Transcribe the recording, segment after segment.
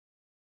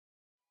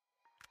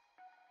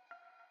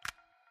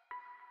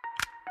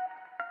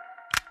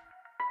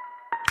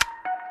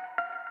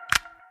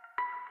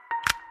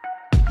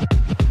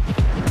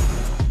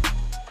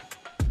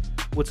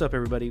What's up,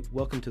 everybody?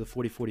 Welcome to the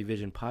 40/40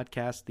 Vision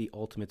podcast, the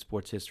ultimate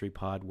sports history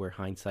pod where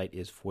hindsight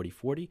is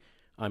 40/40.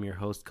 I'm your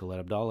host, Khaled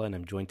Abdallah, and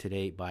I'm joined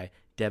today by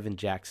Devin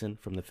Jackson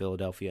from the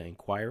Philadelphia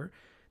Inquirer.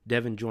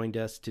 Devin joined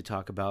us to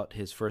talk about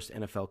his first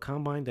NFL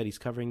Combine that he's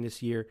covering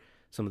this year,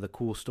 some of the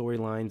cool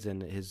storylines,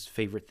 and his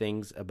favorite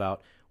things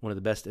about one of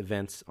the best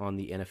events on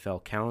the NFL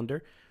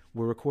calendar.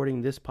 We're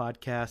recording this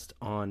podcast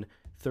on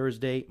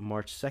Thursday,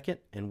 March 2nd,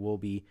 and we'll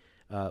be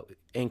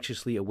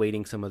anxiously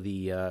awaiting some of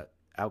the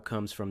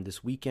outcomes from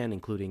this weekend,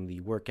 including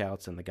the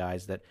workouts and the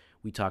guys that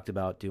we talked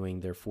about doing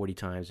their 40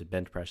 times and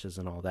bench presses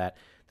and all that.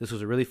 This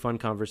was a really fun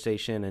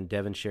conversation, and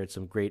Devin shared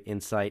some great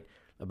insight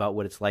about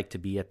what it's like to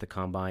be at the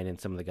Combine and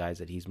some of the guys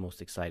that he's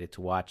most excited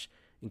to watch,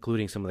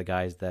 including some of the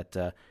guys that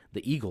the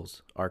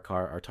Eagles are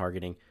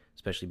targeting,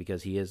 especially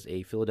because he is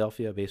a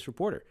Philadelphia-based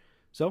reporter.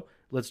 So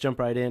let's jump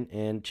right in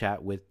and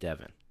chat with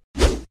Devin.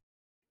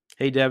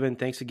 Hey, Devin,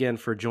 thanks again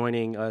for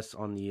joining us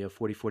on the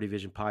 40/40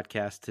 Vision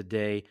podcast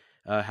today.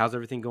 How's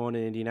everything going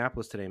in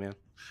Indianapolis today, man?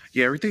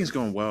 Yeah, everything's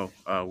going well.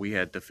 We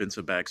had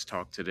defensive backs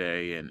talk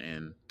today,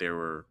 and there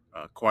were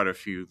quite a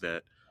few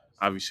that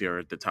obviously are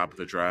at the top of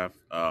the draft.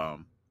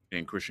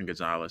 And Christian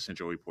Gonzalez and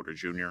Joey Porter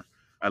Jr.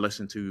 I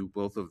listened to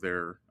both of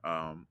their,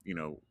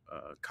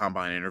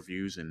 combine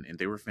interviews, and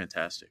they were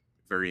fantastic,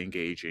 very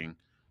engaging,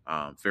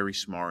 very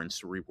smart and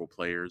cerebral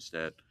players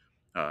that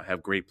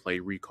have great play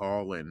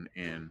recall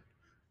and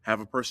have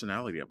a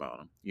personality about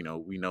them. You know,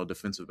 we know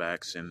defensive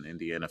backs in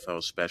the NFL,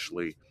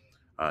 especially.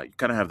 You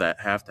kind of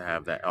have to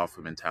have that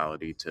alpha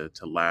mentality to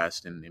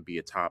last and be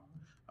a top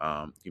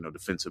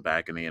defensive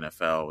back in the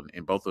NFL,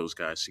 and both those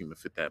guys seem to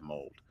fit that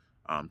mold.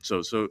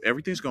 So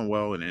everything's going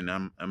well, and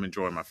I'm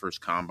enjoying my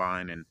first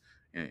combine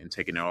and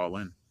taking it all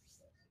in.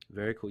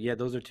 Very cool. Yeah,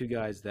 those are two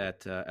guys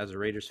that, as a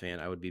Raiders fan,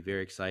 I would be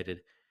very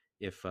excited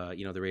if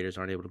the Raiders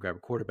aren't able to grab a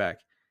quarterback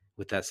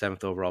with that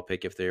 7th overall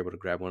pick, if they're able to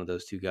grab one of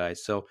those two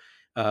guys. So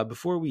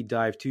before we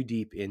dive too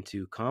deep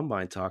into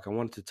combine talk, I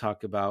wanted to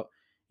talk about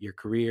your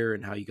career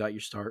and how you got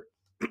your start.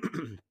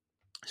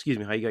 Excuse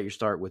me, how you got your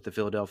start with the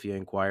Philadelphia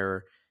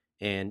Inquirer.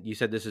 And you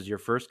said this is your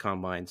first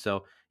combine.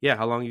 So yeah,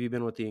 how long have you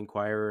been with the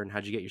Inquirer, and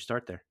how'd you get your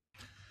start there?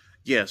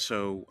 Yeah,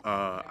 so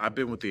I've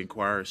been with the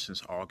Inquirer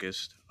since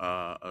August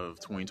of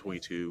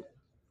 2022,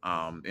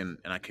 and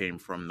I came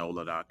from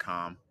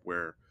NOLA.com,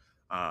 where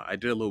I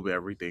did a little bit of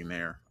everything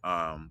there,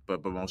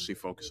 but mostly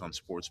focused on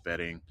sports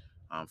betting,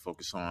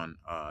 focus on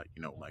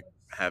like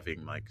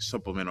having like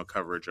supplemental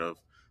coverage of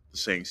the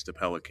Saints, the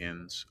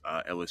Pelicans,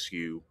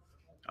 LSU,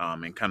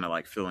 and kind of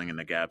like filling in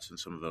the gaps in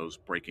some of those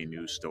breaking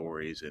news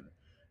stories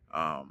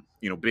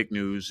and big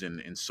news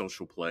and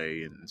social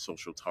play and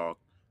social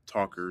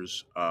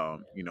talkers,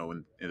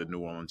 in the New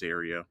Orleans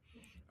area.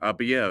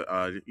 But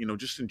yeah,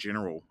 just in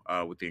general,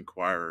 with the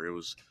Inquirer, it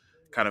was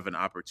kind of an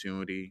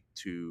opportunity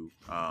to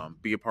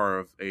be a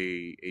part of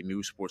a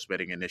new sports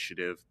betting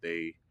initiative.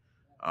 They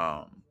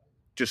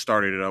just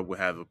started it up. We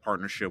have a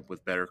partnership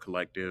with Better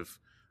Collective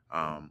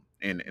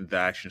and the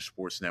Action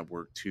Sports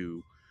Network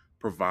to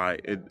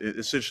provide.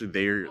 Essentially,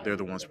 they're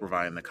the ones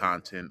providing the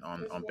content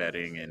on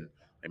betting and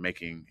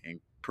making and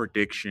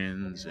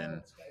predictions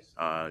and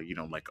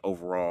like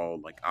overall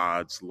like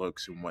odds,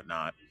 looks, and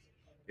whatnot.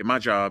 And my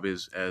job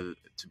is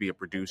to be a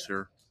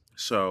producer,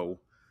 so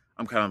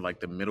I'm kind of like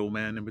the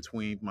middleman in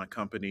between my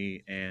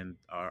company and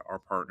our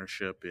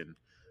partnership. And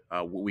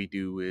what we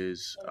do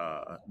is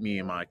me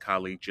and my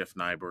colleague Jeff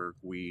Nyberg,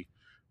 we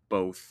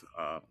both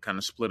kind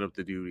of split up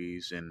the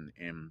duties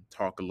and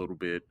talk a little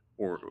bit,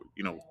 or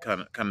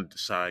kind of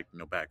decide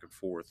back and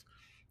forth,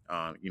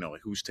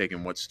 like who's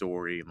taking what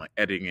story and like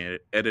editing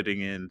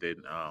in,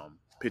 then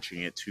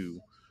pitching it to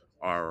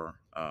our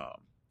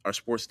our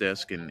sports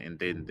desk, and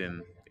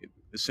then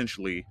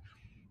essentially,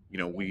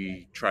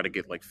 we try to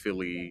get like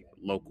Philly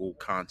local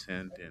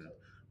content and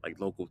like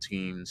local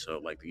teams, so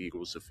like the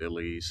Eagles, the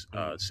Phillies,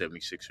 Mhm.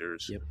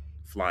 76ers, Yep.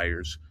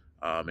 Flyers,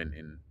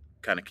 and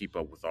kind of keep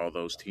up with all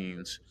those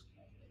teams.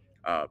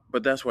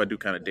 But that's what I do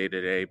kind of day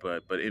to day.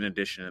 But in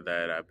addition to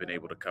that, I've been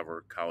able to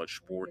cover college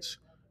sports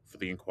for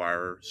the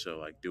Inquirer. So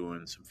like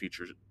doing some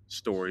feature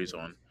stories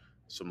on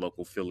some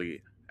local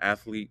Philly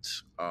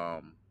athletes,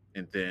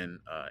 and then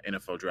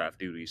NFL draft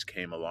duties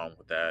came along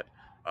with that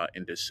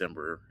in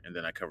December, and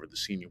then I covered the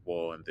Senior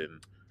Bowl and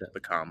then That- the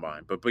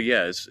Combine. But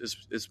yeah,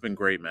 it's been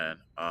great,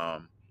 man.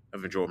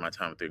 I've enjoyed my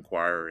time with the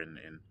Inquirer,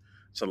 and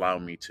it's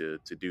allowed me to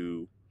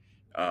do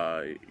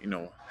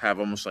have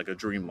almost like a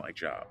dream-like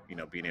job,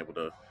 being able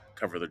to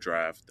cover the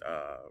draft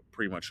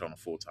pretty much on a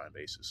full-time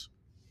basis.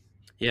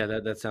 Yeah,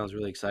 that sounds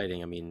really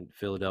exciting. I mean,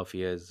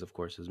 Philadelphia is, of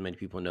course, as many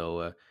people know,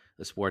 a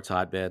sports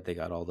hotbed. They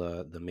got all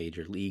the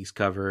major leagues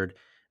covered,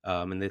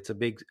 and it's a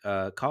big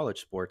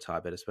college sports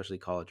hotbed, especially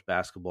college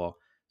basketball.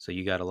 So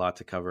you got a lot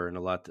to cover and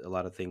a lot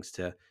of things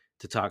to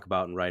talk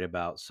about and write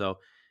about. So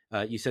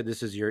you said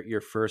this is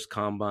your first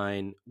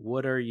combine.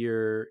 What are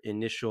your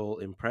initial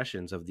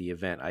impressions of the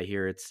event? I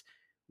hear it's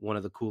one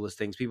of the coolest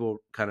things.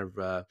 People kind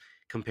of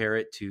compare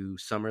it to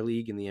summer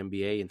league in the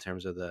NBA in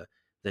terms of the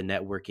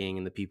networking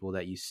and the people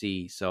that you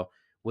see. So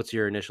what's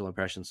your initial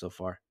impression so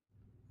far?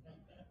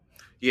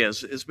 Yeah,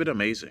 it's been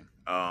amazing.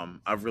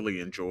 I've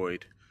really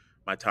enjoyed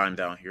my time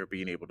down here,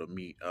 being able to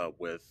meet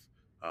with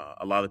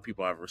a lot of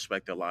people I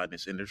respect a lot in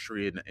this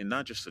industry, and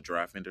not just the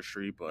draft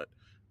industry, but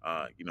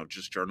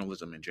just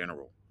journalism in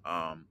general.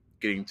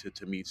 Getting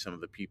to meet some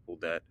of the people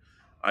that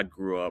I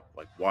grew up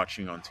like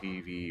watching on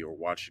TV or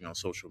watching on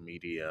social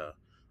media.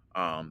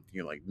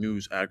 Like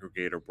news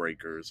aggregator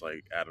breakers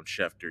like Adam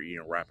Schefter,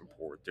 Ian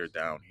Rappaport. They're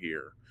down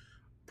here,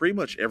 pretty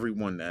much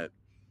everyone that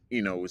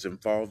is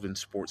involved in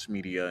sports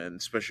media, and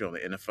especially on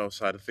the NFL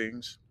side of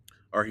things,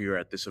 are here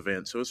at this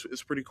event. So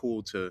it's pretty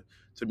cool to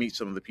meet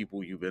some of the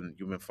people you've been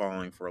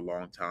following for a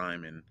long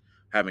time and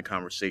having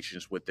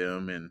conversations with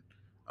them, and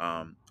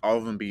all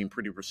of them being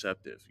pretty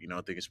receptive.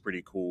 I think it's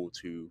pretty cool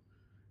to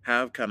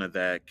have kind of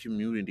that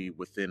community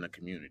within a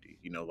community.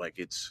 Like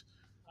it's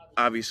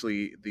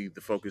obviously the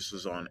focus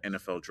is on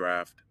NFL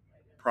draft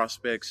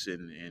prospects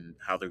and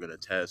how they're going to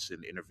test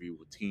and interview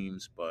with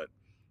teams, but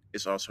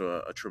it's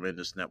also a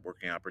tremendous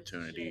networking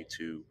opportunity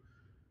to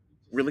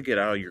really get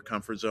out of your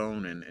comfort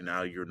zone and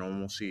out of your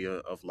normalcy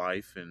of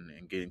life,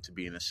 and getting to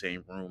be in the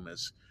same room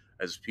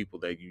as people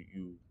that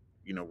you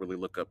really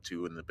look up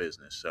to in the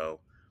business.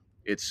 So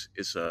it's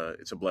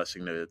a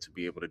blessing to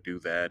be able to do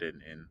that,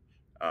 and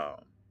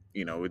um,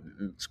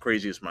 it's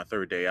crazy. It's my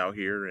third day out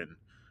here, and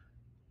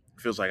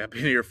feels like I've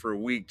been here for a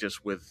week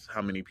just with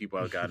how many people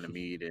I've gotten to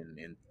meet,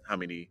 and how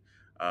many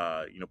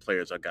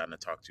players I've gotten to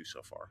talk to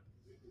so far.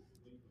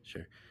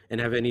 Sure. And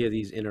have any of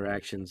these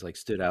interactions like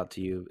stood out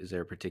to you? Is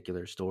there a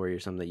particular story or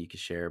something that you could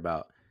share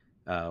about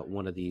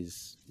one of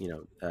these,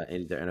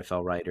 either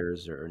NFL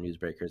writers or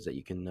newsbreakers that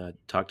you can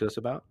talk to us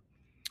about?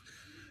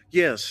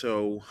 Yeah,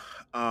 so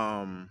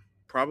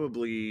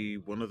probably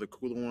one of the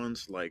cooler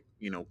ones, like,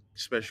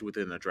 especially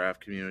within the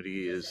draft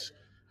community, is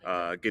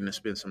getting to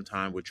spend some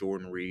time with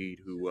Jordan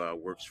Reed, who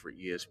works for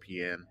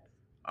ESPN.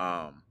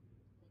 Um,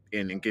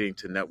 and getting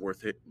to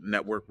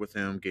network with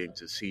him, getting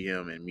to see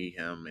him and meet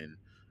him, and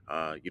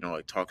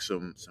like talk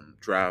some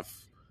draft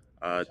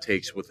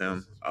takes with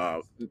him.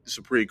 It's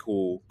a pretty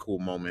cool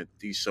moment.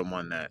 He's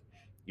someone that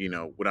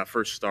when I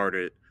first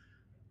started,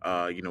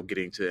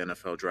 getting to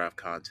NFL draft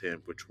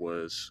content, which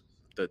was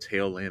the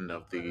tail end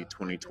of the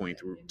 2020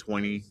 through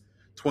 2020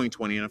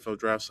 NFL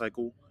draft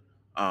cycle.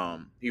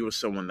 He was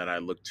someone that I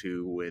looked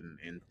to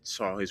and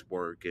saw his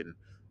work and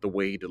the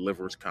way he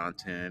delivers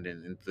content,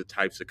 and the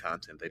types of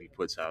content that he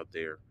puts out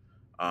there.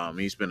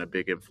 He's been a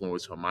big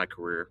influence on my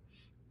career.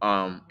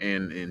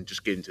 And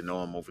just getting to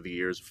know him over the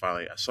years.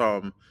 Finally, I saw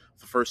him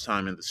the first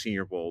time in the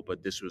Senior Bowl,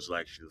 but this was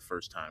actually the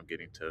first time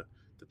getting to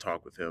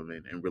talk with him,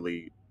 and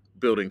really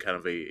building kind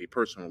of a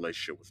personal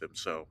relationship with him.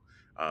 So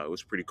it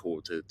was pretty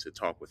cool to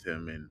talk with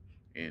him,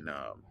 and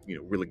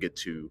really get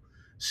to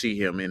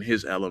see him in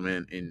his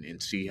element,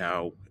 and see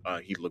how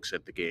he looks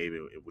at the game,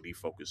 and what he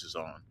focuses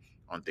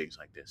on things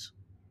like this.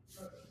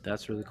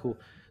 That's really cool.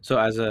 So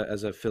as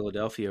a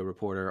Philadelphia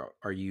reporter,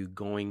 are you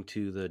going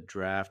to the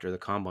draft or the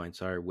combine,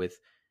 sorry, with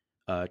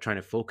trying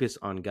to focus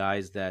on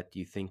guys that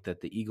you think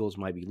that the Eagles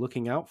might be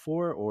looking out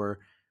for, or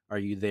are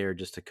you there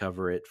just to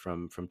cover it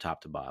from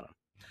top to bottom?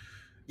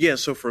 Yeah,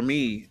 so for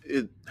me,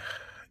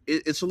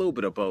 it's a little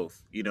bit of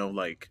both.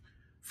 Like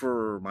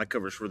for my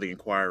coverage for the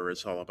Inquirer,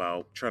 it's all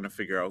about trying to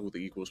figure out who the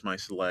Eagles might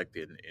select,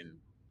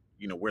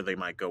 and where they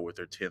might go with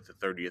their 10th and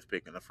 30th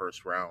pick in the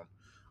first round,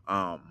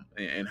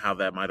 and how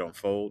that might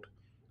unfold.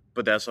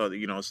 But that's all.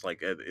 It's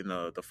like in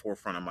the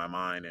forefront of my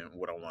mind and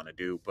what I want to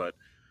do. But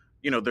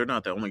they're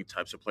not the only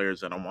types of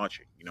players that I'm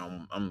watching.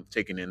 I'm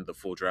taking in the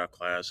full draft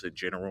class in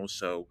general.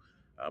 So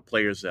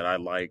players that I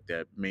like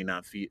that may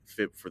not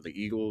fit for the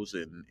Eagles,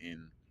 and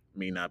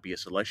may not be a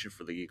selection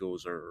for the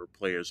Eagles, or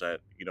players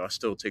that I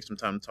still take some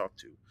time to talk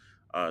to.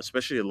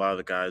 Especially a lot of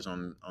the guys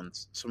on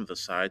some of the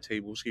side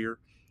tables here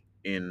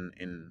in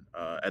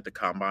at the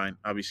combine.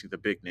 Obviously, the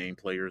big name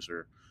players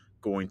are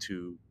going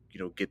to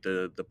get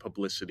the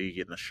publicity,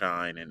 getting the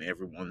shine, and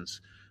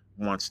everyone's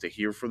wants to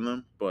hear from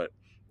them. But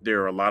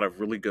there are a lot of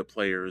really good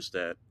players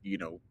that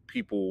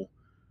people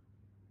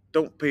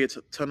don't pay a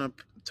ton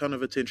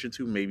of attention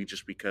to, maybe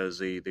just because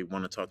they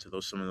want to talk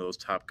to some of those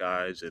top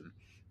guys, and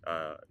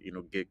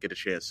get a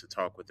chance to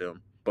talk with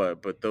them.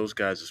 But those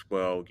guys as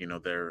well,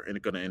 they're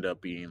going to end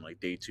up being like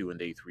day two and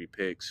day three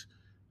picks.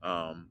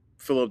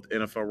 Fill up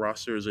NFL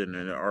rosters, and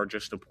are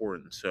just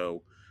important.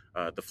 So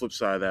the flip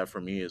side of that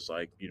for me is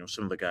like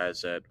some of the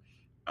guys that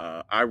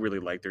I really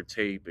like their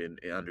tape, and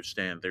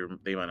understand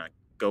they might not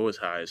go as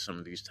high as some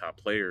of these top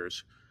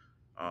players.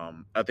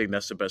 I think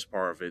that's the best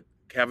part of it,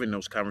 having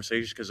those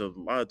conversations, because a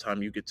lot of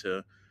time you get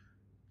to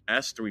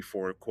ask 3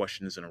 4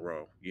 questions in a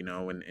row,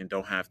 and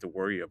don't have to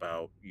worry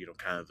about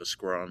kind of the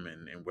scrum,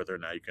 and whether or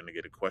not you're going to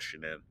get a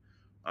question in.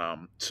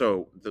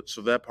 So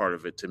that part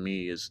of it to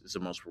me is the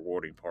most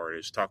rewarding part,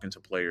 is talking to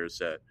players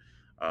that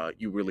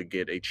you really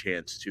get a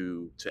chance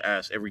to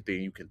ask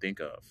everything you can think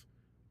of,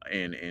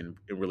 and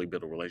really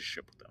build a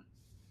relationship with them.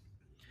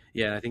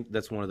 Yeah, I think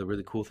that's one of the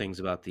really cool things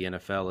about the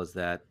NFL is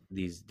that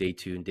these day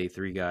two and day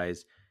three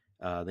guys,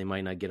 they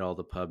might not get all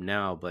the pub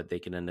now, but they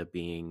can end up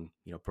being,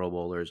 Pro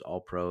Bowlers,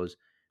 all pros.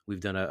 We've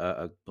done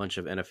a bunch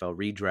of NFL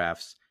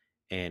redrafts,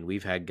 and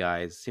we've had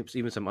guys,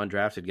 even some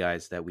undrafted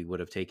guys that we would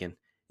have taken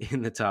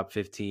in the top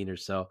 15 or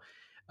so.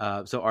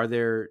 So are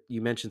there,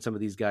 you mentioned some of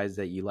these guys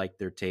that you like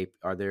their tape.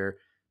 Are there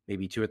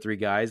maybe two or three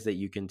guys that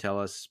you can tell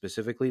us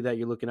specifically that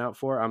you're looking out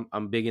for?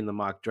 I'm big in the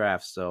mock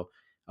drafts, so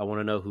I want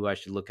to know who I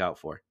should look out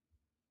for.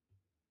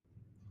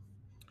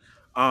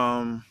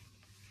 Um,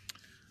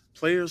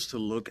 Players to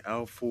look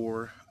out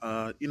for.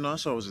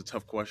 That's always a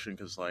tough question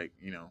because, like,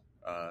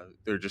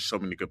 there are just so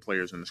many good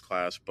players in this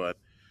class. But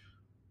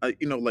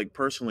like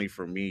personally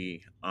for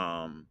me,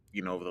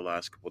 over the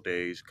last couple of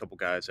days, a couple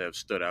guys have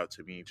stood out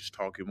to me just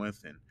talking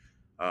with and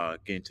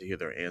getting to hear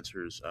their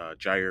answers.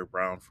 Jair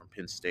Brown from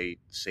Penn State,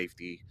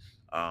 safety,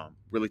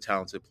 really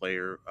talented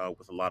player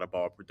with a lot of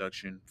ball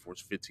production,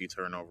 forced 15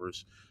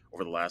 turnovers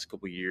over the last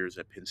couple of years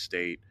at Penn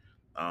State.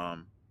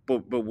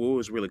 But what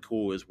was really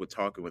cool is with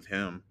talking with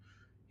him,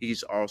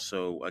 he's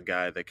also a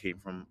guy that came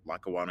from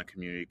Lackawanna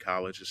Community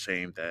College, the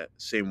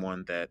same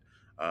one that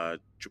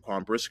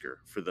Jaquan Brisker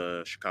for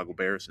the Chicago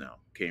Bears now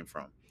came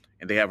from,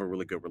 and they have a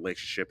really good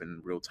relationship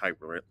and real tight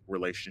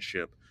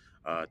relationship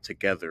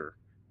together.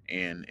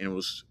 And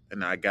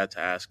I got to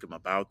ask him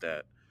about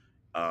that,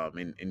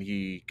 and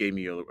he gave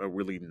me a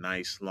really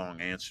nice long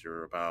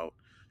answer about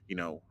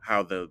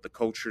how the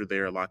culture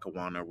there at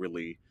Lackawanna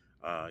really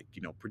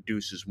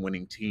produces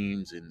winning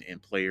teams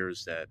and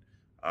players that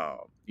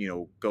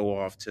go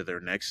off to their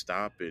next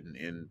stop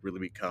and really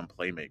become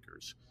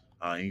playmakers.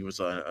 And he was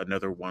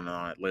another one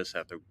on that list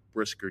after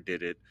Brisker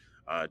did it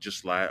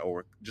just a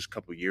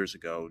couple of years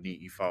ago. And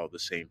he followed the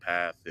same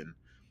path,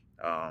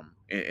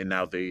 and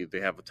now they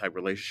have a tight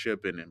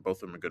relationship, and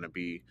both of them are going to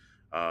be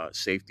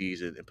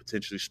safeties and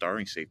potentially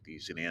starting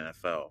safeties in the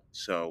NFL.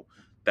 So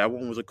that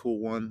one was a cool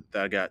one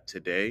that I got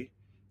today.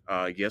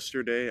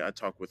 Yesterday, I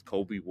talked with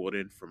Colby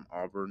Wooden from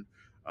Auburn,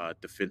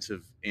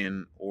 defensive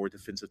end or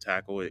defensive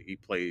tackle. He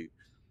played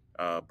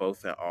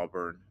both at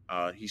Auburn.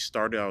 He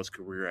started out his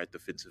career at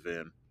defensive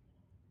end,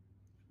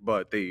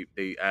 but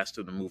they asked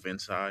him to move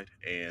inside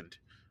and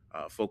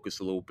focus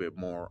a little bit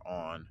more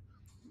on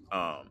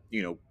um,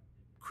 you know,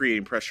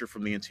 creating pressure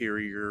from the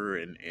interior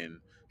and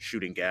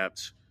shooting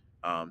gaps.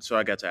 So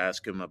I got to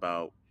ask him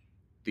about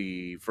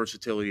the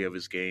versatility of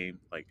his game.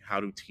 Like,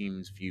 how do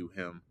teams view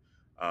him?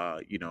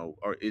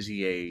 Or is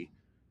he a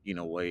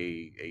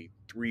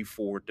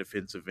 3-4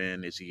 defensive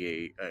end? Is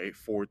he a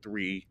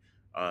 4-3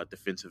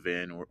 defensive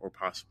end, or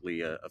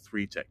possibly a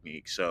three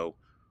technique? So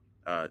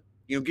uh,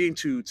 getting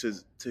to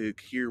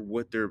hear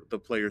what the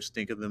players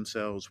think of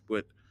themselves,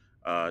 what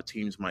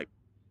teams might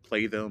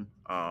play them,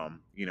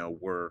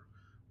 were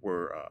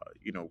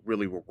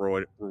really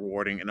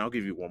rewarding. And I'll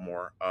give you one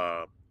more.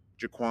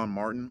 Jaquan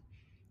Martin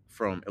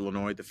from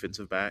Illinois,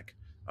 defensive back.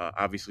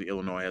 Obviously,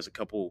 Illinois has a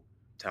couple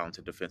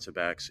talented defensive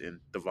backs in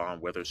Devon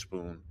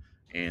Weatherspoon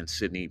and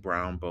Sidney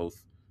Brown,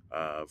 both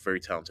very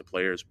talented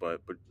players.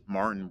 But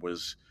Martin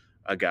was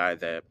a guy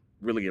that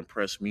really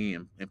impressed me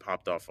and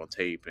popped off on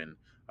tape, and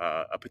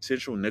a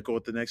potential nickel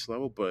at the next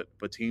level. But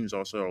teams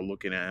also are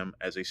looking at him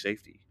as a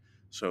safety.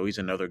 So he's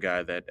another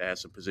guy that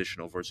has some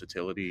positional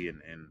versatility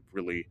and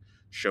really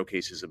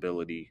showcases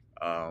ability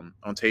on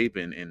tape,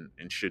 and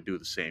should do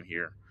the same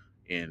here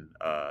in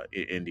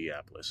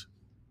Indianapolis.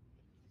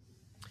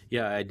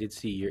 Yeah, I did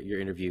see your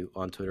interview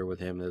on Twitter with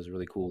him. It was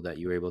really cool that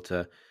you were able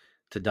to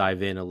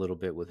dive in a little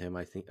bit with him.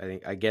 I think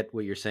I get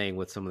what you're saying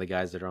with some of the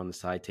guys that are on the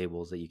side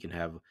tables that you can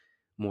have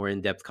more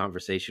in depth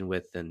conversation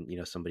with than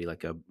somebody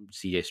like a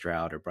CJ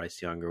Stroud or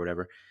Bryce Young or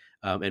whatever.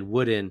 And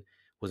Wooden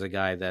was a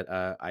guy that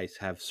I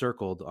have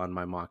circled on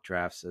my mock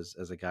drafts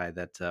as a guy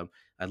that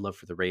I'd love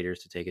for the Raiders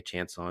to take a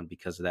chance on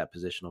because of that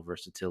positional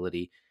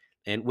versatility.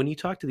 And when you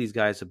talk to these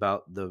guys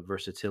about the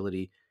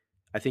versatility,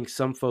 I think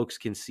some folks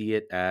can see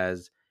it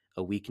as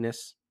a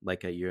weakness,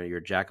 like you're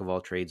jack of all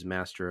trades,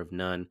 master of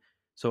none.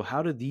 So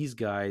how do these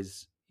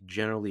guys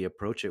generally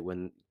approach it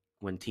when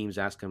teams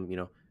ask them,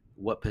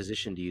 what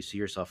position do you see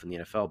yourself in the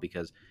NFL?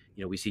 Because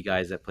we see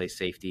guys that play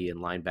safety and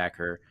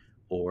linebacker,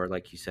 or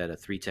like you said, a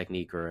three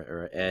technique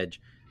or an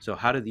edge. So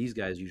how do these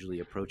guys usually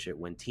approach it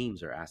when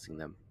teams are asking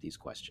them these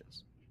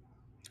questions?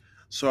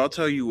 So I'll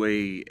tell you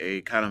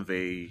a kind of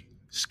a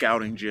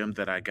scouting gem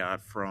that I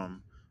got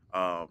from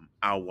Al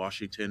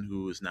Washington,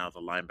 who is now the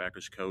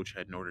linebackers coach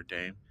at Notre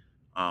Dame.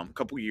 A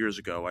couple years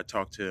ago, I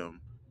talked to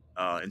him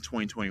in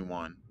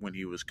 2021 when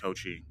he was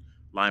coaching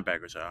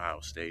linebackers at Ohio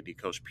State. He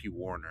coached Pete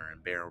Warner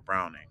and Barrett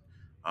Browning,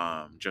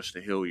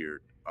 Justin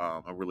Hilliard,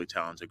 a really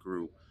talented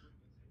group.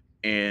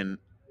 And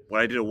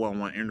when I did a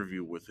one-on-one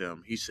interview with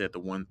him, he said the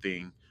one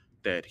thing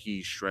that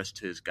he stressed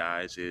to his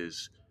guys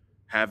is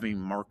having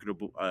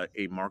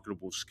a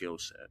marketable skill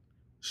set.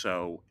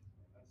 So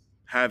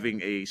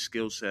having a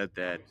skill set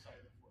that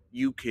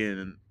you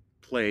can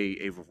play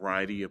a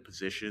variety of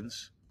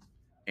positions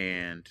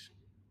and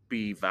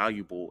be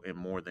valuable in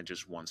more than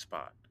just one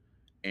spot.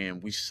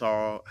 And we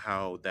saw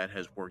how that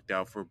has worked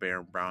out for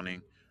Baron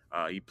Browning.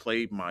 He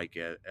played Mike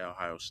at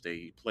Ohio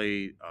State. He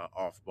played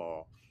off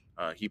ball.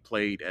 He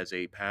played as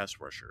a pass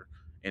rusher.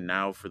 And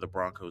now for the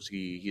Broncos,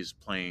 he is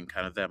playing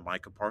kind of that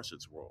Micah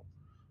Parsons role.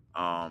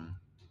 Um,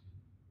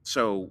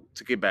 So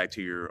to get back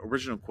to your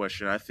original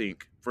question, I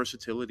think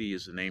versatility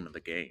is the name of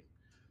the game.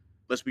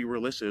 Let's be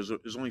realistic.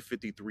 There's only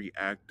 53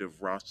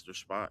 active roster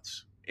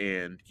spots,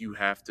 and you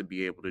have to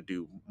be able to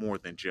do more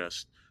than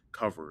just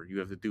cover. You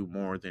have to do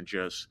more than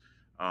just,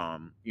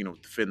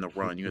 defend the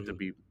run. You have to Mhm.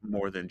 be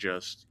more than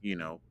just,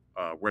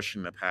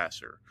 rushing the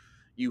passer.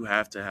 You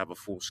have to have a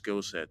full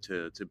skill set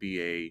to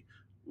be a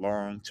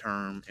long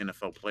term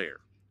NFL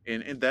player,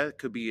 and that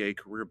could be a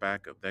career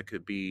backup. That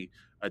could be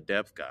a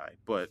depth guy,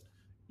 but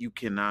you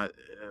cannot.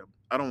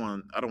 I don't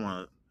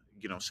want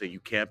to say you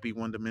can't be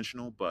one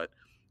dimensional, but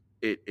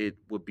it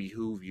would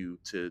behoove you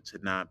to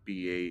not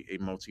be a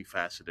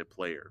multifaceted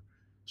player.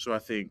 So I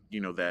think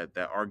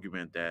that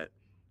argument that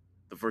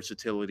the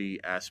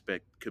versatility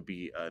aspect could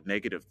be a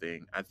negative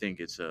thing. I think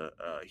it's a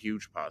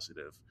huge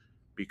positive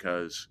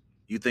because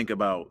you think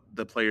about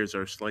the players that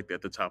are selected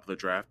at the top of the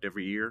draft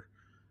every year.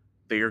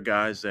 They are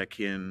guys that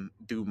can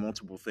do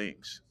multiple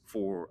things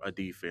for a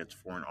defense,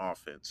 for an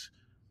offense.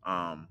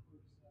 Um,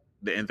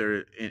 and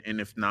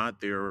if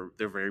not, they're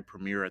very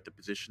premier at the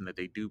position that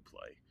they do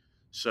play.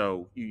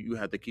 So you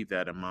have to keep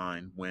that in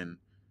mind when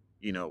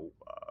you know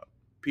uh,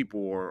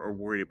 people are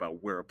worried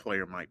about where a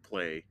player might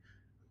play.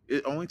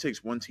 It only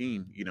takes one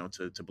team,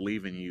 to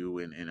believe in you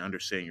and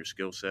understand your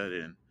skill set,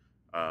 and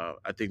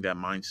I think that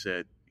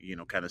mindset,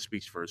 kind of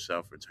speaks for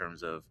itself in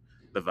terms of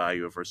the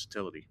value of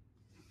versatility.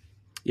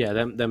 Yeah,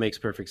 that makes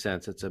perfect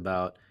sense. It's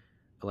about,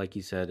 like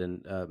you said,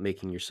 and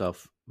making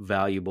yourself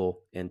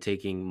valuable and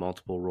taking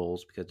multiple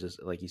roles because,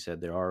 just like you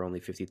said, there are only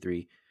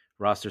 53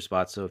 roster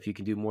spots. So if you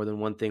can do more than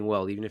one thing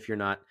well, even if you're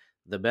not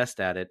the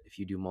best at it, if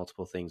you do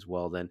multiple things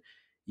well, then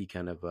you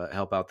kind of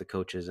help out the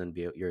coaches and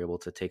you're able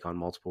to take on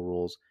multiple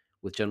roles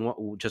with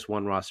just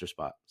one roster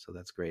spot. So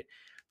that's great.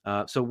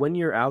 So when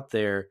you're out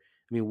there,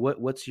 I mean,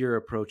 what's your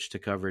approach to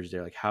coverage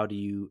there? Like, how do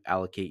you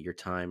allocate your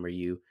time? Are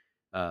you,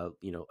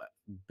 you know,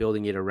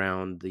 building it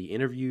around the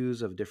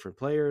interviews of different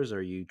players?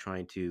 Are you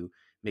trying to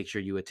make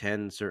sure you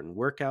attend certain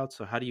workouts?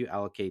 So how do you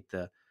allocate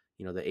the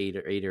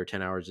 8 or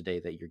 10 hours a day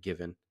that you're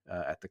given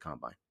at the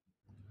combine?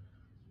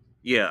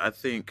 Yeah, I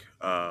think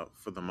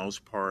for the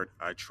most part,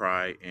 I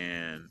try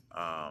and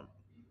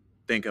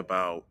think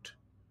about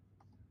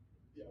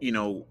you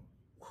know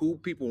who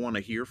people want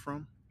to hear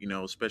from,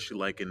 especially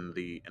like in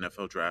the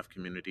NFL draft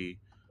community.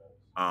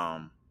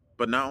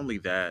 But not only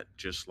that,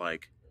 just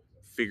like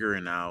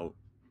figuring out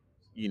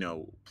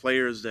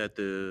players that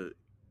the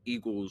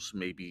Eagles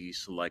may be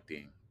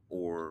selecting,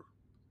 or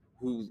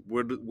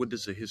what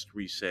does the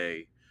history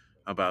say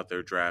about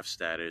their draft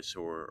status,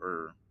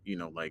 or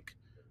like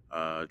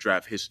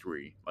draft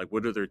history, like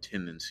what are their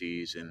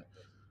tendencies, and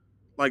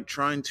like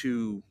trying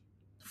to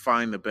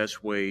find the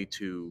best way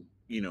to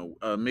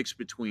mix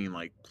between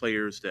like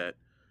players that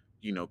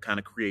kind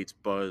of creates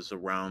buzz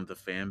around the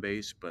fan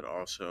base, but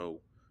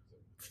also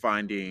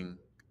finding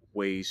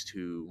ways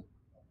to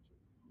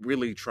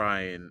really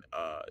try and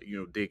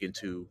dig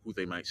into who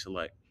they might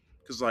select.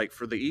 Because like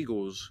for the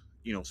Eagles,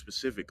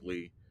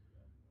 specifically,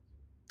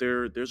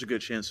 there's a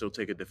good chance they'll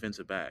take a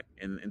defensive back,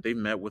 and they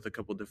met with a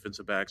couple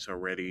defensive backs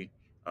already.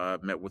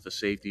 Met with a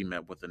safety,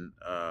 met with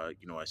a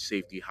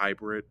safety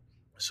hybrid.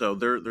 So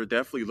they're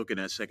definitely looking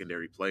at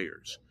secondary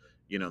players.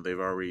 They've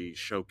already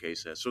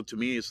showcased that. So to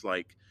me, it's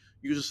like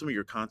using some of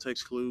your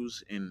context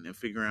clues and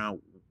figuring out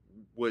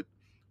what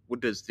what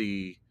does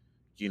the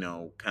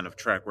kind of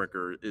track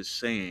record is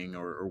saying,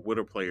 or what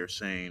are players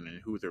saying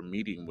and who they're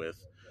meeting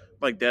with,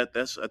 like that.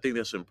 That's I think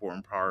that's an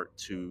important part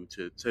to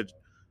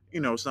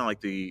it's not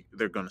like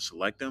they're going to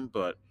select them,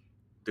 but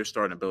they're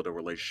starting to build a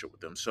relationship with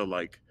them. So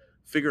like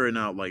figuring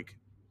out like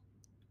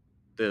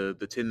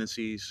the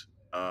tendencies,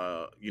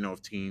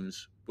 of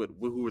teams,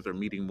 who they're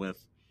meeting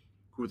with,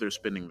 who they're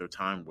spending their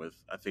time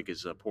with, I think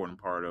is an important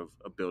part of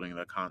building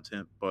that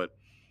content. But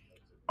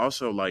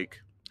also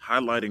like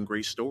highlighting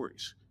great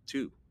stories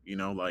too.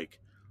 Like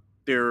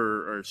there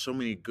are so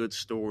many good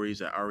stories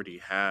that I already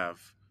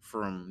have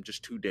from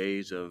just 2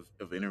 days of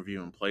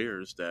interviewing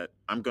players that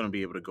I'm going to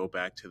be able to go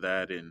back to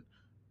that and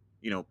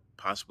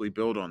possibly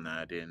build on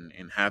that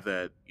and have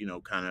that,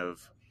 kind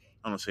of,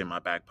 I don't say in my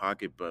back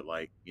pocket, but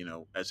like,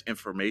 as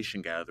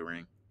information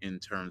gathering in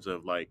terms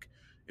of like,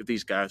 if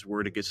these guys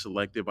were to get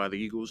selected by the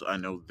Eagles, I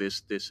know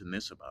this, and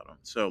this about them.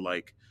 So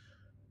like,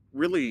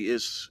 really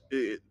it's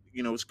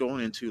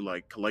going into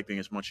like collecting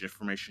as much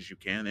information as you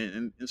can,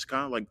 and it's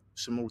kind of like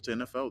similar to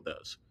NFL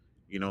does.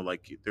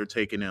 Like they're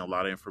taking in a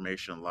lot of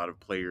information, a lot of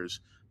players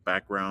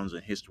backgrounds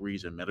and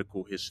histories and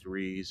medical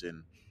histories,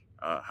 and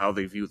how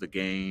they view the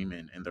game,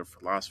 and their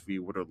philosophy,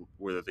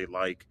 whether they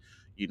like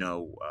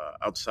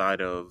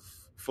outside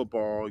of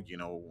football,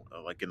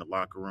 like in the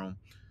locker room.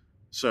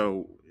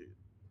 So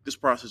this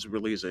process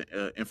really is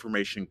a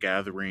information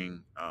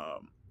gathering,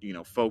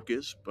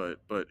 focus, but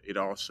it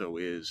also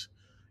is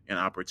an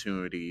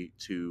opportunity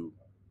to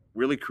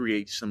really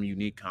create some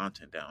unique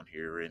content down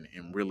here,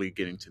 and really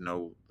getting to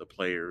know the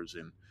players,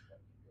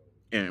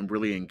 and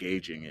really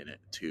engaging in it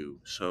too.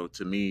 So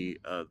to me,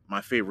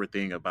 my favorite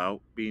thing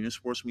about being in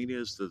sports media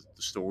is the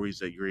stories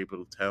that you're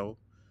able to tell,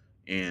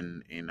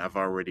 and I've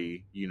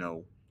already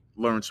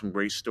learned some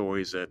great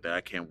stories that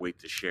I can't wait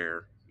to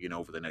share,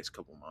 over the next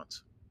couple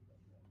months.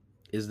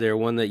 Is there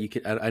one that you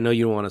could? I know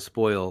you don't want to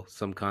spoil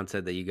some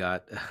content that you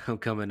got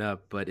coming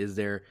up, but is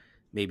there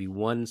maybe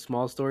one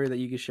small story that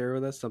you could share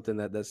with us? Something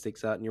that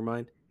sticks out in your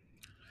mind?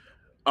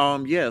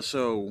 Yeah,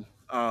 so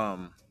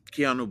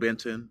Keanu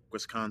Benton,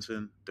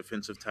 Wisconsin,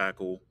 defensive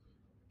tackle.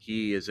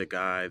 He is a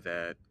guy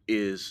that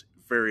is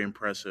very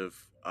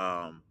impressive.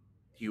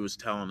 He was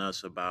telling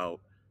us about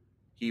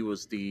he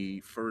was the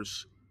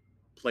first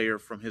player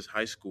from his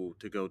high school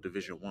to go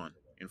Division 1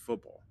 in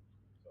football.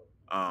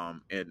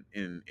 And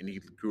he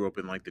grew up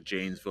in like the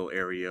Janesville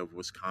area of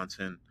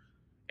Wisconsin,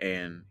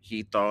 and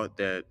he thought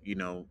that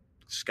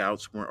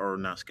scouts weren't, or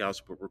not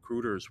scouts, but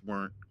recruiters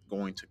weren't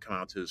going to come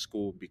out to his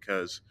school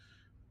because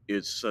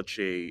it's such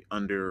a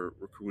under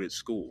recruited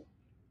school.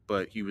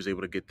 But he was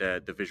able to get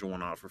that Division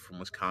 1 offer from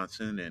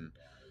Wisconsin, and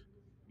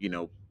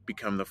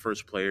become the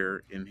first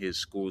player in his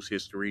school's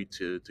history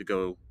to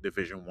go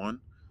Division 1.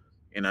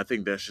 And I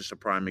think that's just a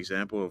prime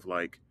example of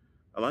like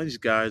a lot of these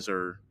guys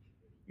are,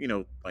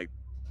 like,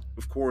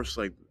 of course,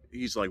 like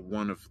he's like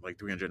one of like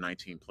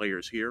 319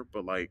 players here,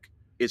 but like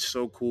it's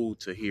so cool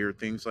to hear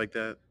things like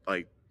that,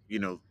 like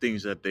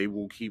things that they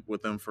will keep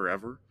with them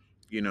forever,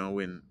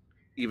 and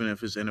even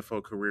if his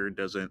NFL career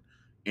doesn't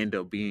end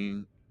up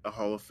being a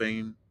Hall of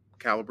Fame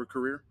caliber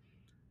career,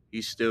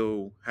 he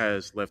still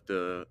has left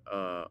a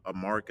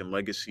mark and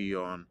legacy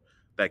on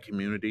that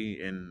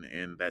community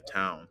and that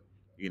town,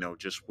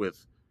 just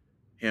with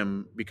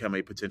him become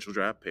a potential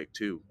draft pick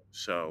too.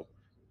 So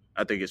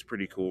I think it's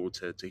pretty cool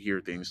to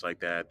hear things like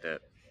that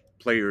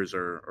players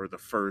are the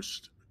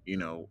first,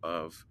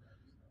 of,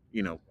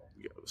 you know,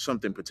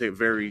 something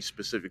very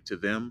specific to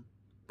them,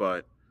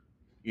 but,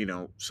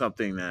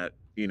 something that,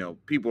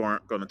 people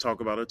aren't going to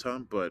talk about a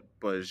ton, but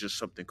it's just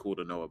something cool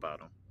to know about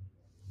them.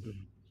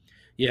 Mhm.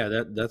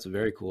 Yeah, that's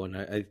very cool, and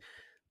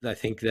I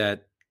think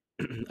that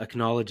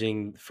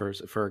acknowledging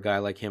for a guy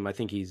like him, I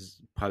think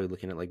he's probably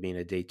looking at like being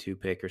a day two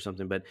pick or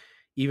something. But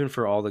even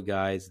for all the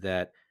guys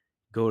that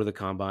go to the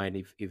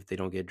combine, if they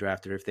don't get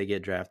drafted, or if they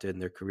get drafted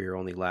and their career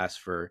only lasts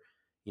for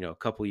a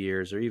couple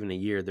years or even a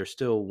year, they're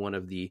still one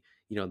of the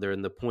they're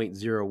in the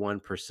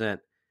 0.01%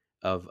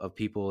 of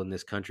people in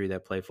this country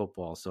that play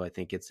football. So I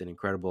think it's an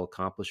incredible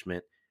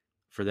accomplishment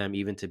for them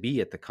even to be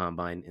at the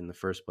combine in the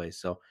first place.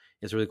 So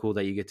it's really cool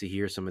that you get to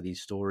hear some of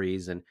these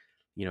stories and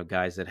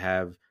guys that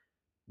have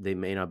they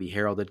may not be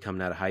heralded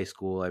coming out of high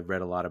school. I've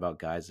read a lot about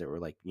guys that were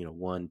like,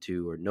 one,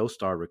 two, or no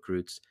star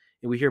recruits.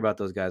 And we hear about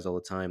those guys all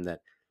the time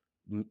that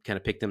kind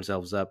of pick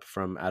themselves up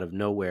from out of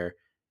nowhere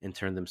and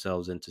turn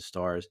themselves into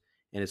stars.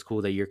 And it's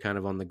cool that you're kind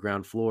of on the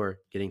ground floor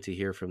getting to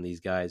hear from these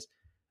guys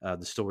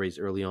the stories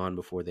early on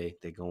before they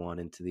go on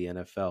into the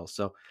NFL.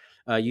 So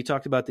you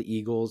talked about the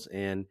Eagles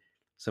and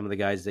some of the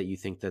guys that you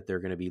think that they're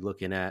going to be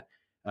looking at.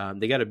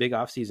 They got a big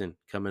offseason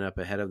coming up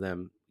ahead of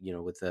them,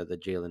 with the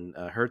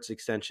Jalen Hurts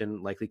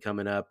extension likely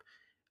coming up.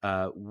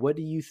 What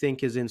do you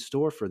think is in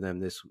store for them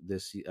this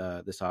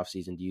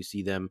offseason? Do you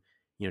see them,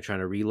 trying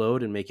to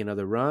reload and make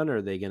another run, or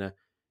are they going to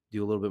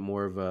do a little bit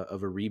more of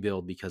a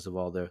rebuild because of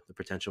all the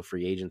potential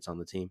free agents on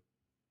the team?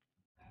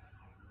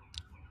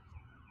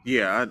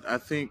 Yeah, I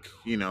think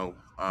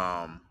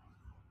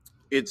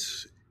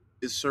it's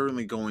it's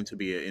certainly going to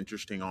be an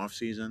interesting off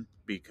season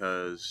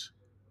because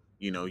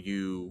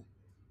you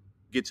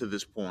get to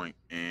this point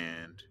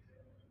and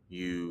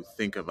you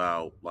think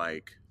about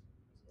like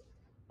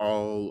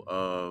all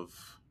of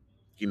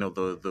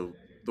the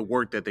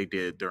work that they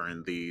did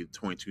during the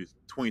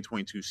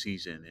 2022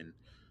 season and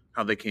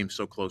how they came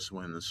so close to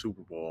winning the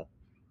Super Bowl.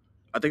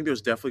 I think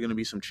there's definitely going to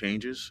be some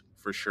changes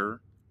for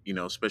sure,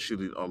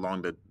 especially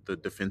along the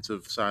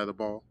defensive side of the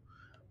ball.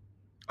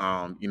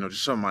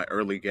 Just some of my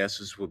early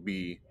guesses would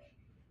be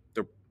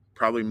they're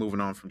probably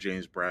moving on from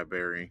James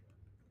Bradbury.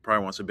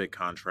 Probably wants a big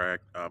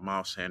contract.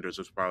 Miles Sanders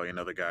is probably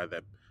another guy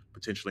that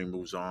potentially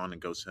moves on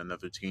and goes to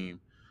another team.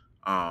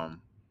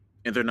 Um,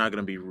 and they're not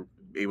going to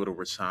be able to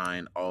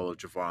resign all of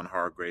Javon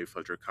Hargrave,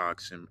 Fletcher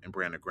Cox, and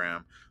Brandon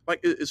Graham.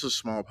 Like it's a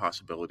small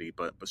possibility,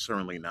 but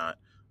certainly not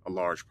a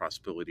large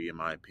possibility in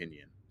my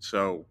opinion.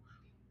 So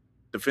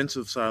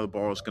defensive side of the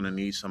ball is going to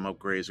need some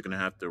upgrades. They're going to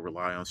have to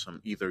rely on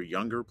some either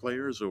younger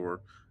players or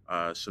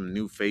some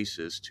new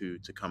faces to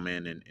come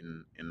in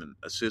and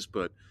assist,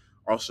 but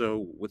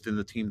also within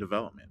the team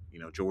development.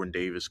 Jordan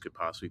Davis could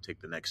possibly take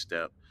the next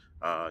step,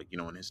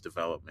 in his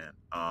development.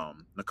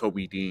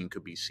 Nakobe Dean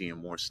could be seeing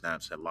more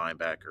snaps at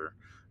linebacker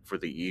for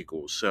the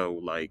Eagles. So,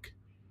 like,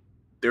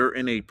 they're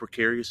in a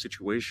precarious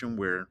situation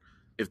where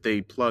if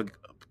they plug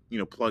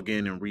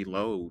in and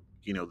reload,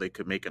 they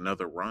could make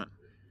another run.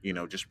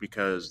 Just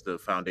because the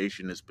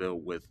foundation is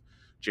built with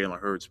Jalen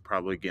Hurts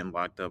probably getting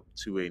locked up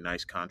to a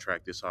nice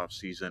contract this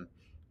offseason.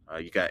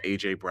 You got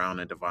AJ Brown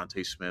and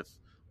Devontae Smith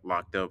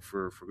locked up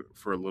for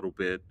a little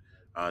bit.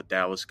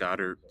 Dallas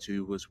Goddard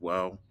too as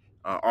well.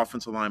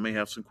 Offensive line may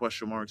have some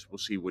question marks. We'll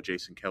see what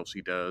Jason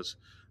Kelsey does.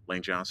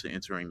 Lane Johnson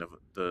entering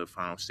the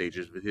final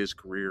stages of his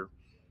career.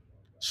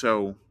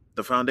 So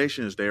the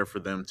foundation is there for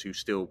them to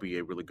still be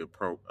a really good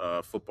pro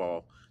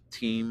football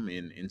team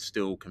and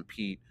still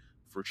compete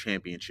for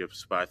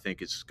championships, but I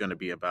think it's going to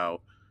be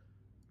about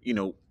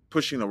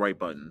pushing the right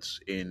buttons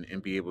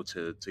and be able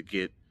to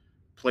get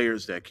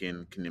players that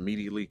can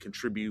immediately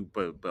contribute,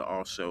 but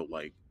also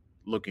like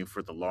looking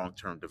for the long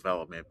term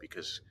development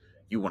because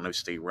you want to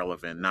stay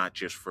relevant, not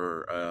just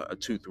for a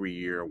 2 3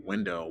 year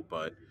window,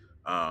 but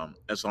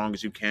as long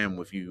as you can.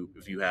 If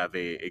you have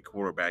a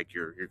quarterback,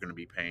 you're going to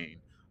be paying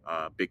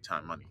big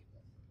time money.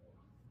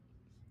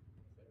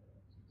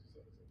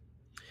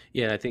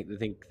 Yeah, I think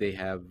they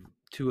have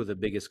two of the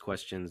biggest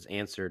questions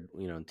answered.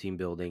 In team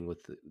building,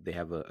 they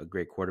have a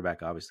great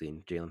quarterback, obviously,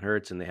 in Jalen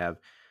Hurts, and they have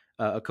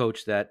a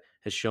coach that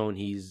has shown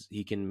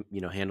he can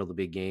handle the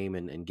big game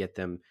and get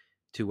them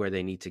to where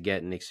they need to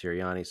get in Nick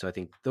Sirianni. So I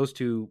think those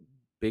two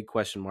big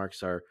question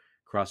marks are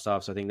crossed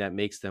off. So I think that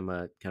makes them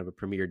a kind of a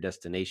premier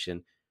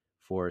destination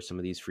for some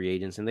of these free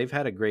agents, and they've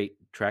had a great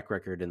track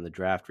record in the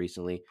draft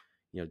recently.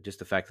 Just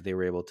the fact that they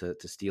were able to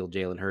steal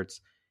Jalen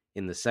Hurts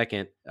in the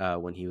second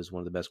when he was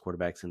one of the best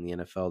quarterbacks in the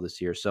NFL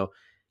this year. So,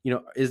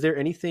 is there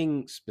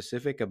anything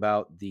specific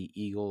about the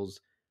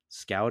Eagles'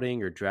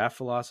 scouting or draft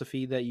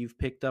philosophy that you've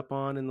picked up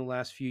on in the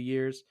last few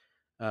years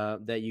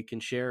that you can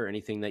share, or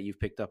anything that you've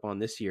picked up on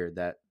this year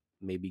that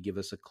maybe give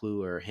us a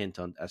clue or a hint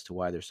on as to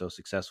why they're so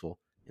successful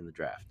in the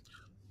draft?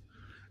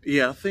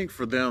 Yeah, I think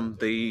for them,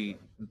 they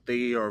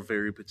are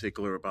very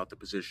particular about the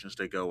positions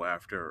they go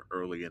after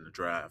early in the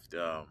draft.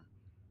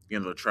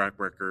 The track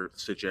record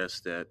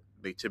suggests that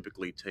they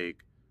typically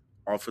take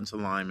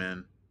offensive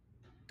linemen,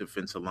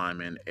 defensive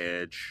lineman,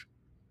 edge,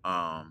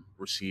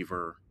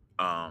 receiver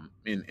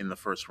in the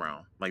first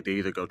round. Like they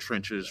either go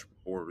trenches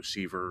or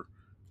receiver,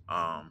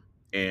 um,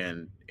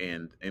 and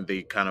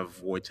they kind of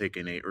avoid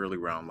taking a early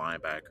round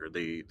linebacker.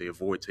 They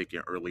avoid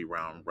taking early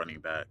round running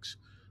backs,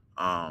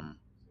 um,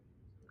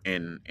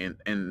 and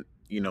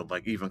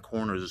like even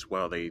corners as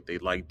well. They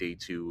like day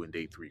two and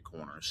day three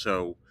corners.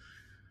 So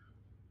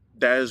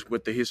that is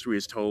what the history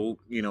is told.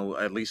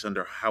 At least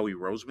under Howie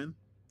Roseman.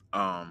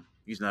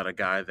 He's not a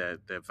guy that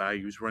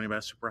values running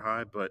back super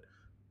high, but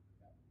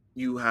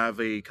you have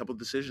a couple of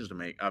decisions to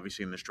make,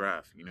 obviously, in this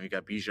draft. You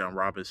got Bijan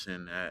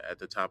Robinson at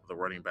the top of the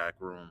running back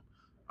room,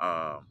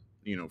 for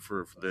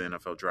the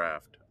NFL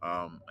draft.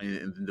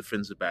 And the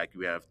defensive back,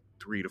 you have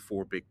 3 to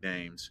 4 big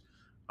names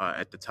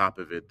at the top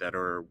of it that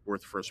are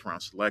worth first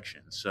round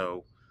selection.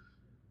 So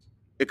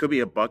it could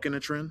be a buck in a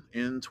trend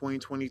in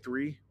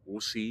 2023.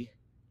 We'll see.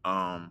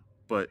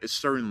 But it's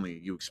certainly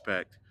you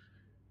expect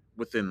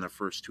within the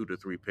first 2 to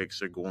 3 picks,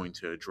 they're going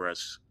to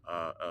address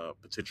a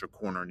potential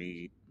corner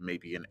need,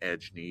 maybe an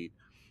edge need,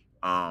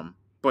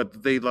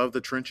 but they love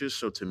the trenches.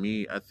 So to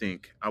me, I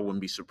think I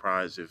wouldn't be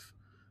surprised if,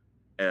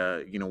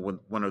 when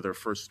one of their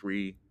first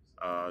three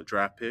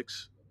draft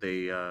picks,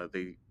 they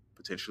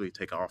potentially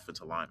take an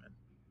offensive lineman.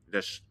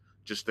 That's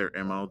just their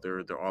mo.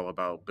 They're all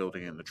about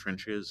building in the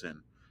trenches,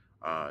 and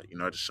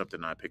just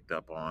something I picked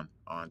up on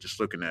just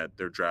looking at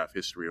their draft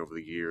history over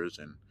the years,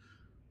 and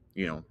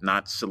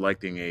not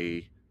selecting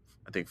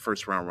I think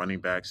first round running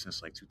back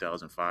since like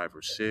 2005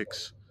 or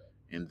six,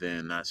 and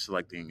then not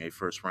selecting a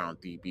first round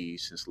DB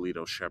since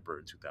Lito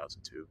Shepard in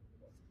 2002.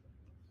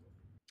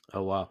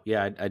 Oh wow,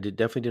 yeah,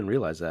 definitely didn't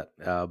realize that,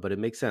 but it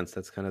makes sense.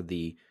 That's kind of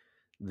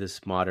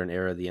this modern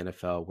era of the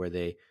NFL where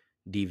they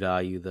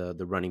devalue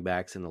the running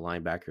backs and the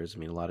linebackers. I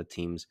mean, a lot of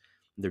teams,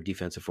 their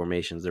defensive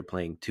formations, they're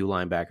playing two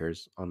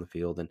linebackers on the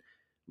field, and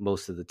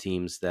most of the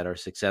teams that are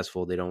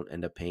successful, they don't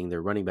end up paying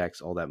their running backs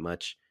all that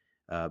much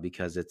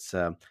because it's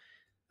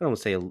I don't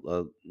want to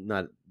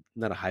say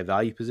not a high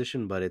value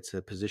position, but it's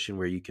a position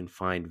where you can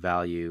find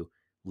value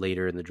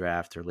later in the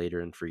draft or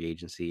later in free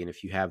agency. And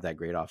if you have that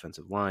great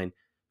offensive line,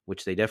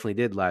 which they definitely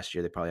did last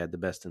year, they probably had the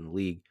best in the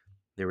league.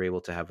 They were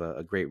able to have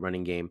a great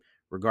running game,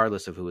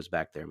 regardless of who was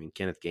back there. I mean,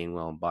 Kenneth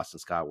Gainwell and Boston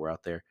Scott were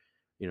out there,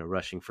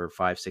 rushing for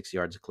 5 6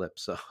 yards a clip.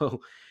 So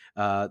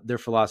their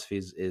philosophy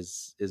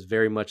is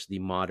very much the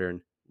modern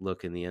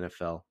look in the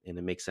NFL, and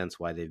it makes sense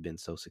why they've been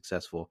so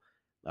successful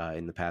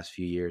in the past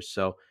few years.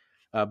 So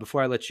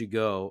before I let you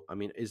go, I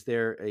mean,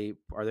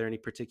 are there any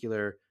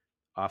particular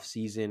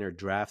off-season or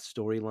draft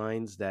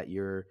storylines that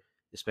you're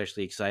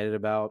especially excited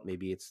about?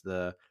 Maybe it's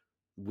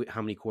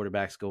how many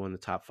quarterbacks go in the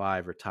top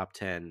 5 or top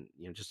 10,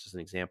 just as an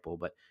example.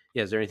 But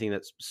yeah, is there anything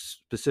that's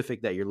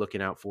specific that you're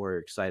looking out for or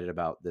excited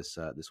about this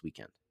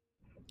weekend?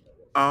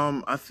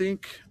 I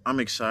think I'm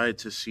excited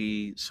to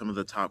see some of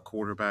the top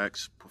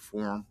quarterbacks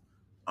perform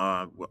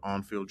with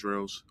on-field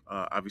drills.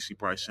 Obviously,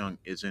 Bryce Young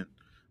isn't,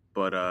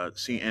 but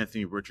seeing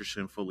Anthony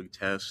Richardson fully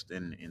test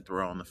and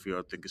throw on the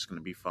field, I think it's going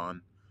to be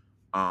fun.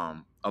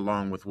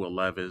 Along with Will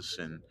Levis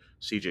and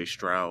C.J.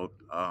 Stroud,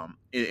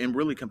 and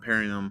really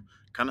comparing them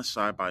kind of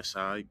side by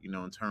side,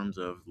 in terms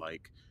of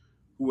like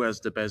who has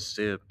the best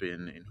zip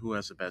and who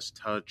has the best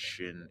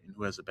touch and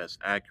who has the best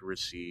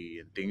accuracy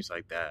and things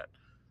like that.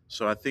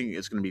 So I think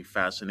it's going to be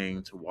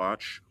fascinating to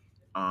watch,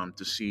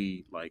 to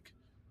see like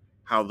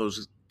how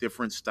those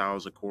different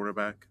styles of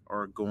quarterback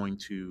are going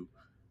to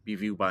be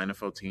viewed by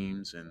NFL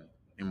teams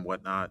and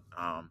whatnot.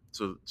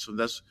 So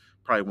that's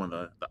probably one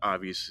of the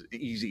obvious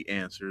easy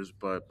answers,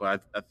 but I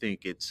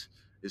think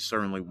is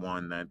certainly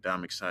one that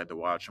I'm excited to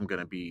watch. I'm going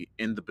to be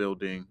in the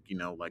building,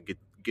 like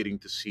getting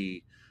to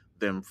see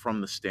them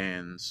from the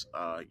stands,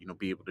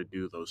 be able to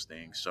do those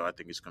things. So I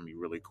think it's going to be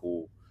really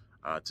cool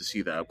to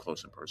see that up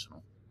close and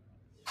personal.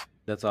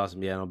 That's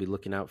awesome. Yeah, and I'll be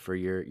looking out for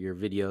your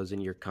videos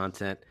and your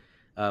content.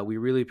 We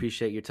really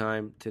appreciate your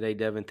time today,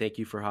 Devin. Thank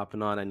you for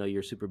hopping on. I know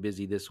you're super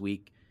busy this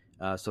week,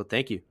 so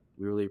thank you.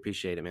 We really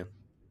appreciate it, man.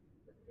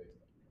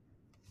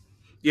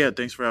 Yeah,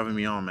 thanks for having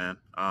me on, man.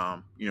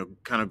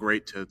 Kind of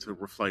great to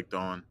reflect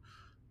on,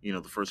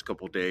 the first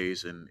couple of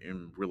days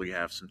and really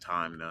have some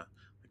time to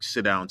like,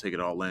 sit down and take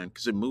it all in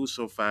because it moves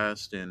so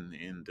fast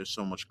and there's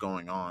so much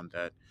going on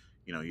that,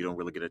 you don't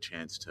really get a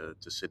chance to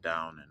sit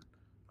down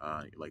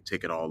and like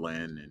take it all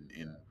in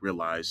and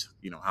realize,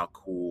 how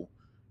cool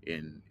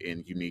and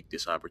unique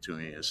this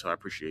opportunity is. So I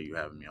appreciate you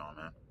having me on,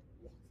 man.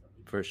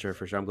 For sure,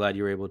 for sure. I'm glad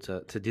you were able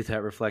to do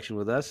that reflection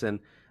with us, and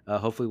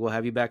hopefully we'll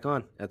have you back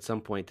on at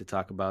some point to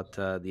talk about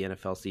the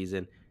NFL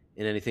season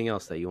and anything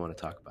else that you want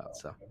to talk about.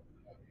 So,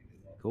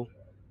 cool.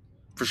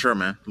 For sure,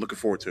 man. Looking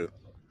forward to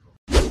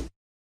it.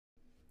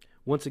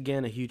 Once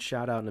again, a huge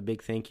shout out and a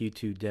big thank you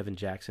to Devin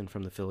Jackson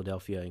from the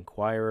Philadelphia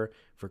Inquirer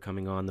for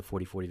coming on the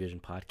 4040 Vision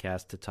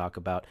podcast to talk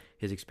about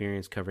his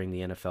experience covering the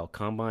NFL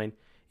Combine.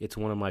 It's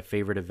one of my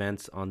favorite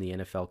events on the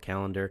NFL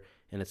calendar,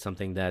 and it's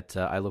something that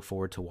I look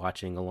forward to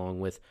watching along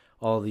with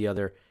all the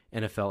other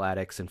NFL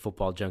addicts and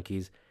football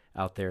junkies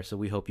out there. So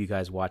we hope you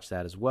guys watch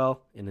that as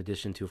well, in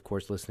addition to, of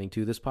course, listening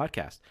to this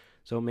podcast.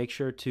 So make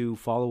sure to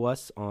follow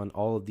us on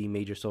all of the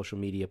major social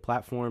media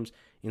platforms,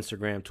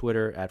 Instagram,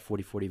 Twitter, at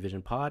 4040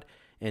 Vision Pod,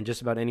 and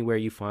just about anywhere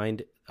you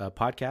find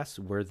podcasts,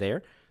 we're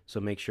there. So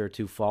make sure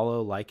to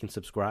follow, like, and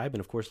subscribe, and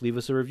of course, leave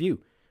us a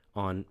review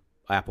on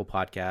Apple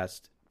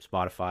Podcast,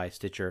 Spotify,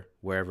 Stitcher,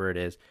 wherever it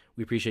is.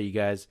 We appreciate you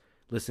guys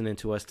listening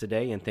to us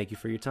today, and thank you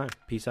for your time.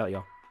 Peace out,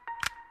 y'all.